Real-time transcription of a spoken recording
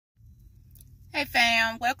Hey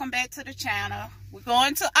fam, welcome back to the channel. We're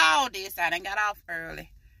going to all this. I done got off early,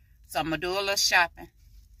 so I'm gonna do a little shopping.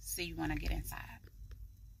 See you when I get inside.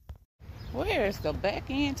 Where's the back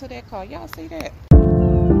end to that car? Y'all see that?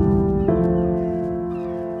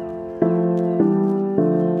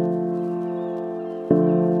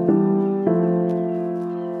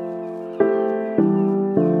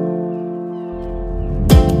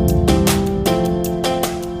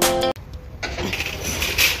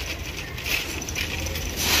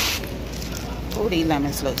 Oh, these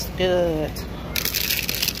lemons looks good.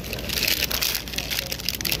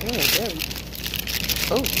 Good.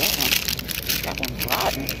 Oh, that one's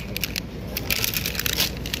rotten.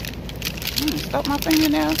 Stuck my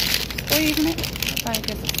fingernails, squeezing it. I think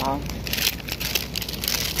it's soft.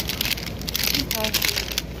 Okay,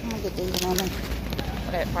 I'm gonna get these lemons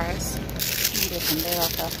for that price. I'm gonna get some bell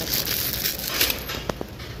peppers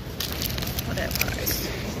for that price.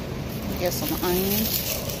 Get some onions.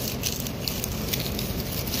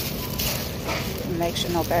 Make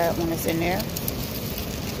sure no bad one is in there.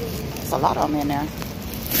 There's a lot of them in there.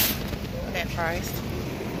 For that price.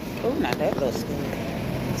 Oh, now that looks good.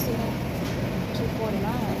 See that?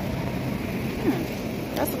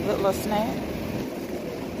 $2.49. That's a good little snack.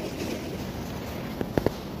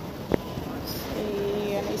 Let's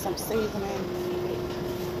see. I need some seasoning.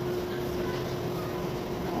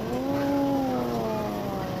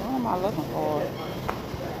 Oh, what am I looking for?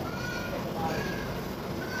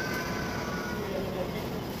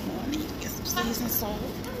 Seasoned salt.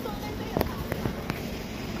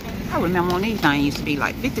 I remember when these things used to be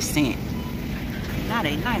like 50 cents. Now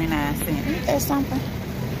they 99 cents. Ain't that something?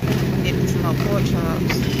 Get me some more pork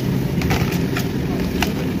chops.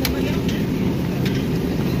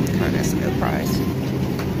 Oh, that's a good price.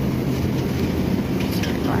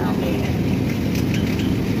 Ground meat.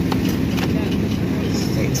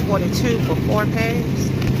 $6.42 for 4 packs.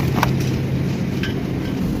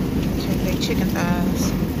 Check their chicken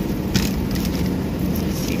thighs.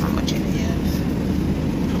 See how much it is.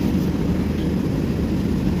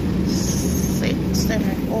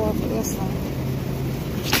 $6.74 for this one.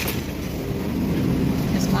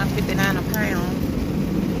 It's $1.59 a pound.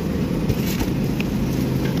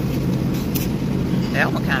 That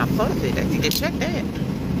one kind of fluffy. They need to check that.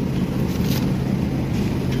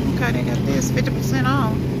 Okay, they got this 50%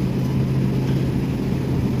 off.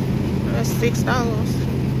 That's $6.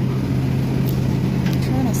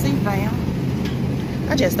 Trying to see, fam.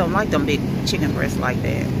 I just don't like them big chicken breasts like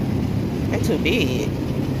that. They're too big.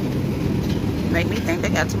 Make me think they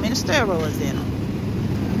got too many steroids in them.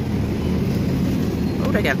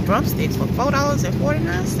 Oh, they got drumsticks for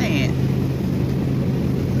 $4.49.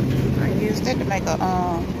 I use that to make a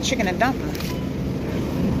chicken and dumpling.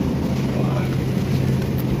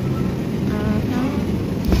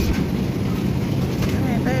 That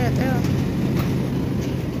ain't bad though.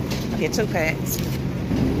 I'll get 2 packs.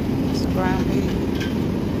 Some ground beef.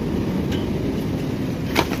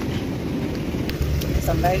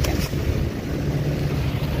 Some bacon.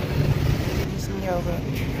 Some yogurt.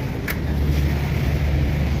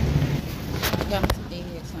 Got me some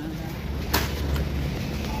eggs on there.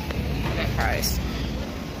 That price.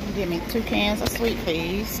 Give me 2 cans of sweet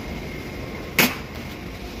peas.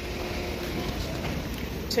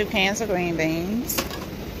 2 cans of green beans.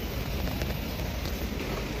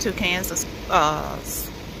 2 cans of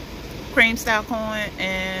cream style corn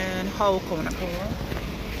and whole corn.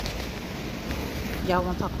 Y'all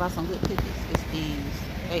want to talk about some good cookies? It's these.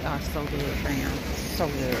 They are so good, fam. So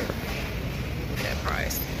good. Look at that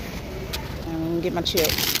price. And I'm gonna get my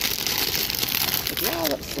chips. If y'all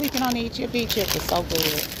sleeping on these chips are so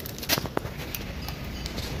good.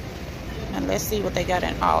 And let's see what they got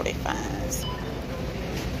in all their finds.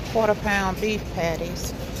 Quarter-pound beef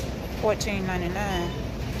patties, $14.99.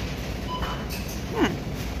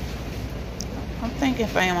 I'm thinking,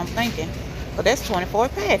 fam. I'm thinking. But that's 24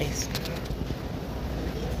 patties.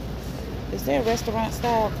 Is there restaurant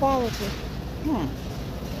style quality? I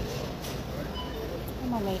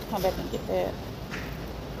might need to come back and get that.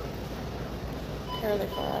 Curly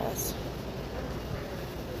fries.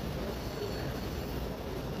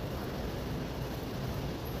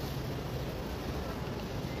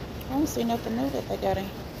 I don't see nothing new that they got in.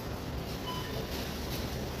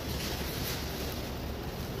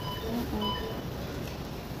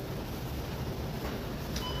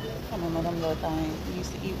 I remember them little things we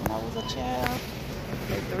used to eat when I was a child.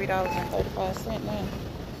 They're $3.35 now.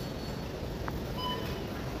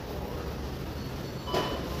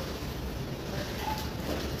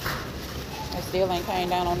 I still ain't came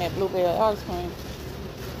down on that blueberry ice cream.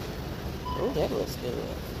 Oh, that looks good.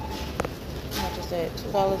 much is that?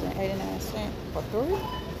 $2.89 for 3?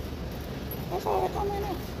 That's all that come in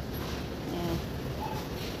there. Yeah.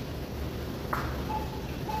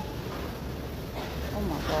 Oh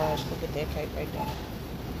my gosh, look at that cake right there.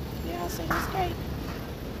 Yeah, I see this cake.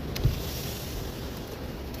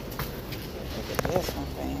 Look at this one,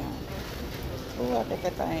 fam. Ooh, I bet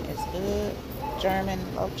that thing is good. German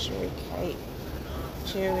luxury cake.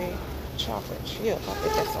 Cherry chocolate chip. I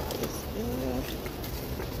bet that's all it's good.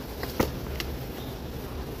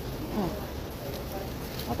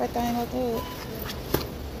 I bet that ain't look good.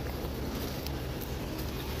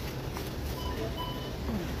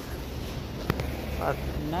 For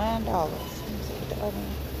 $9. Let me see what the oven.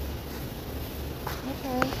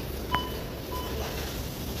 Okay.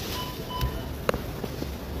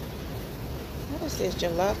 What is this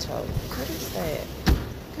gelato? What is that?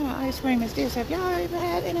 What kind of ice cream is this? Have y'all ever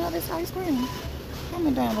had any of this ice cream?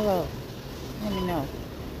 Comment down below. Let me know.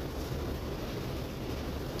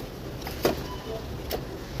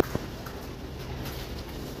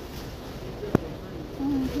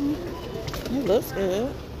 It looks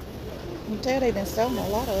good. You can tell they've been selling a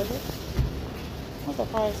lot of it. What's the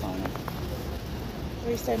price on it?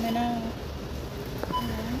 $3.79.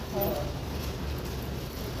 Okay.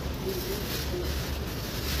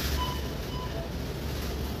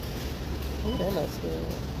 Ooh, that looks good.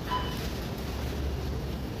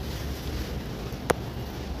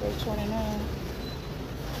 $3.29.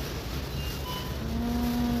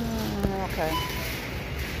 Okay.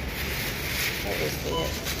 That is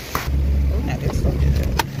it. Ooh, now this looks good.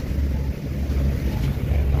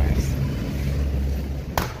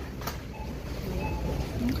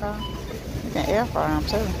 Okay. You can air fry them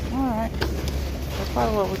too. Alright. That's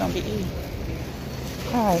probably what we're going to be eating.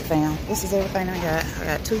 Alright, fam. This is everything I got. I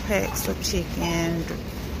got 2 packs of chicken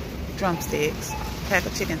drumsticks. Pack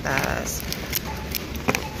of chicken thighs.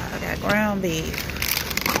 I got ground beef.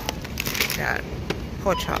 Got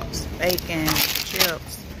pork chops. Bacon.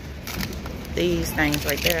 Chips. These things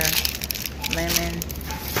right there. Lemon.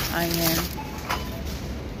 Onion.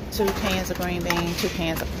 2 cans of green beans, 2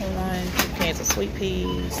 cans of corn, 2 cans of sweet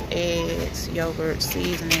peas, eggs, yogurt,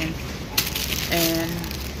 seasoning, and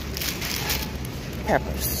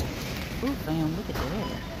peppers. Ooh, fam, look at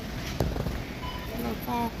that. Little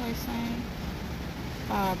fireplace thing.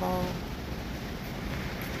 Fireball.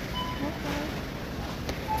 Okay.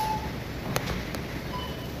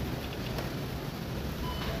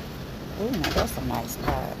 Ooh, now that's a nice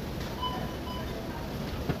pot.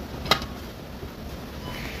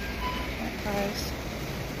 Price.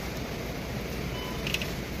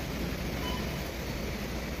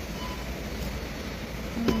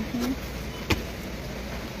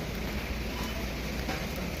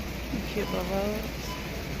 Cute little rugs.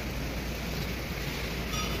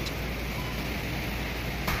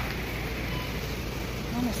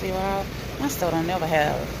 Let me see what my store don't never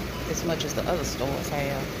have as much as the other stores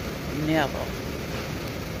have. Never.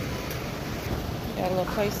 Got a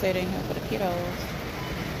little place set in here for the kiddos.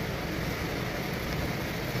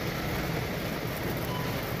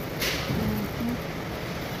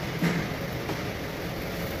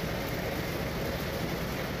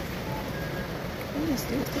 What is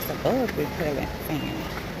this? This is a bug repellent fan.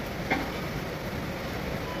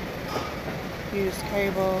 Use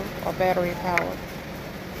cable or battery power.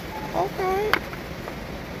 Okay.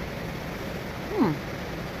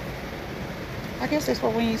 I guess that's for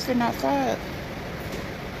when you're sitting outside.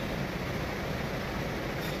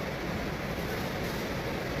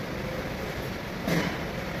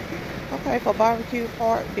 Okay, for barbecue,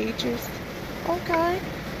 park, beaches. Okay.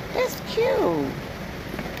 That's cute.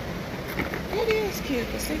 It is cute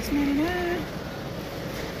for $6.99.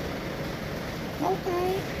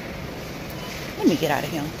 Okay. Let me get out of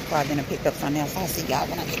here before I then pick up something else. I'll see y'all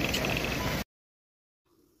when I get in the truck.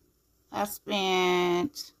 I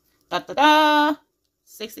spent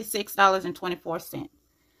 $66.24.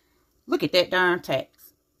 Look at that darn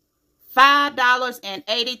tax.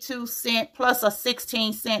 $5.82 plus a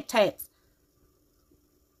 16-cent tax.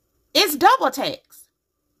 It's double tax.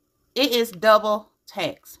 It is double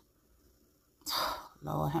tax.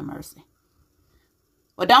 Lord have mercy.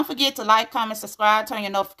 Well, don't forget to like, comment, subscribe, turn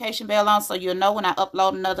your notification bell on so you'll know when I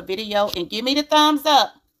upload another video. And give me the thumbs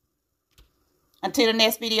up. Until the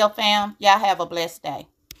next video, fam, y'all have a blessed day.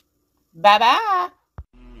 Bye-bye.